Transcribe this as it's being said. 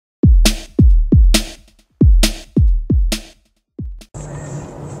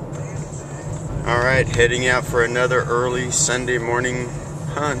Alright, heading out for another early Sunday morning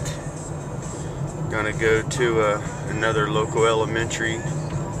hunt. Gonna go to another local elementary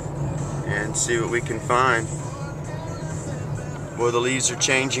and see what we can find. Boy, the leaves are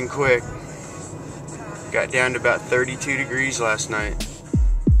changing quick. Got down to about 32 degrees last night.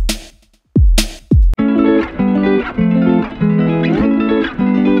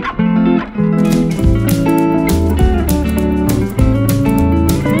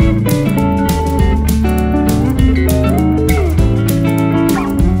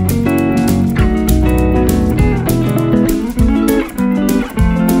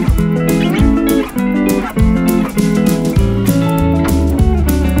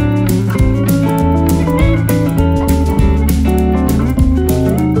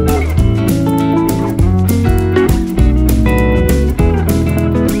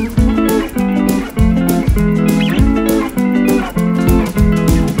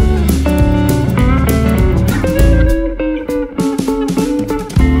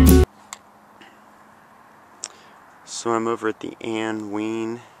 So I'm over at the Ann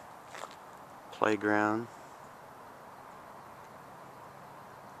Wein playground,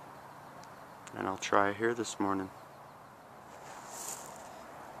 and I'll try here this morning.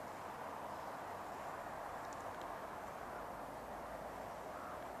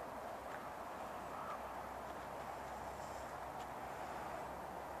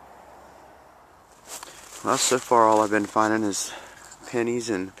 Well, so far all I've been finding is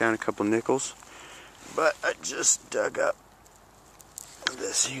pennies and found a couple nickels. But I just dug up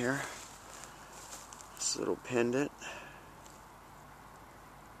this here, this little pendant.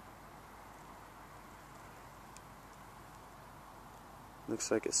 Looks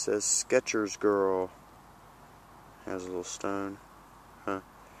like it says Skechers Girl. Has a little stone. Huh.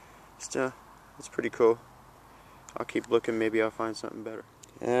 Still, it's pretty cool. I'll keep looking, maybe I'll find something better.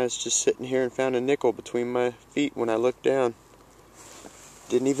 Yeah, I was just sitting here and found a nickel between my feet when I looked down.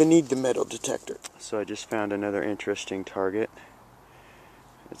 Didn't even need the metal detector. So I just found another interesting target.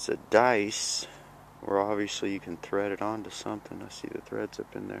 It's a dice, where obviously you can thread it onto something. I see the threads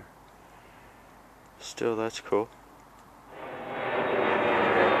up in there. Still, that's cool.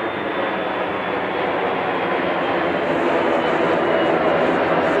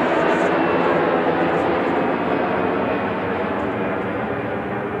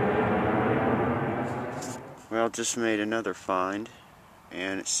 Well, just made another find.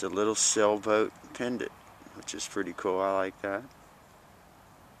 And it's a little sailboat pendant, which is pretty cool. I like that.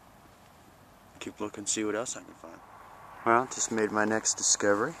 Keep looking, see what else I can find. Well, just made my next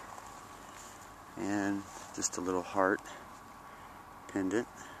discovery. And just a little heart pendant.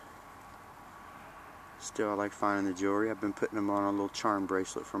 Still, I like finding the jewelry. I've been putting them on a little charm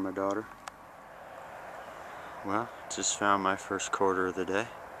bracelet for my daughter. Well, just found my first quarter of the day.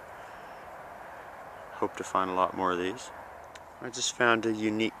 Hope to find a lot more of these. I just found a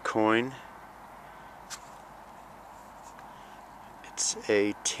unique coin. It's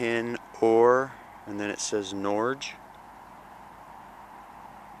a tin ore, and then it says Norge.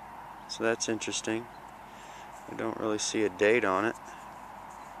 So that's interesting. I don't really see a date on it.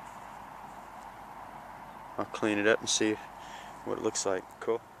 I'll clean it up and see what it looks like.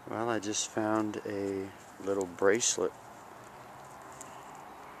 Cool. Well, I just found a little bracelet.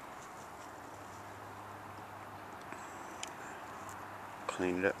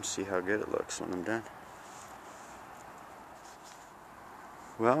 Clean it up and see how good it looks when I'm done.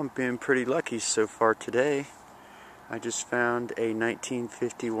 Well, I'm being pretty lucky so far today. I just found a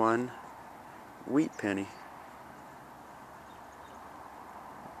 1951 wheat penny.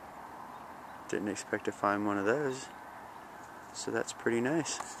 Didn't expect to find one of those, so that's pretty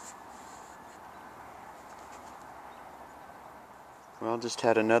nice. Well, just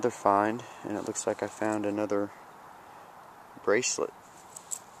had another find, and it looks like I found another bracelet.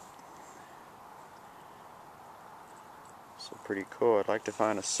 So pretty cool. I'd like to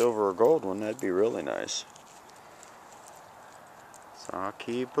find a silver or gold one. That'd be really nice. So I'll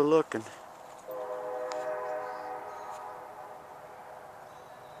keep a looking.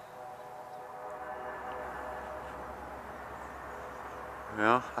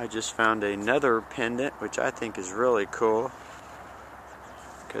 Well, I just found another pendant, which I think is really cool,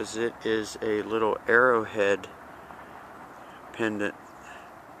 because it is a little arrowhead pendant.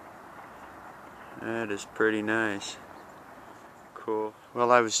 That is pretty nice. Cool.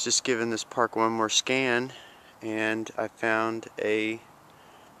 Well, I was just giving this park one more scan, and I found a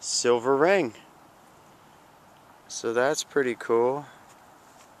silver ring. So that's pretty cool.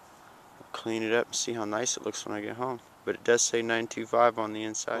 I'll clean it up and see how nice it looks when I get home. But it does say 925 on the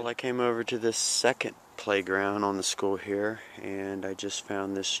inside. Well, I came over to this second playground on the school here, and I just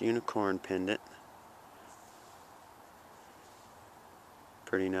found this unicorn pendant.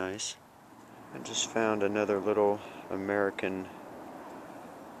 pretty nice. I just found another little American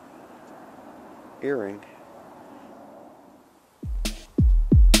earring.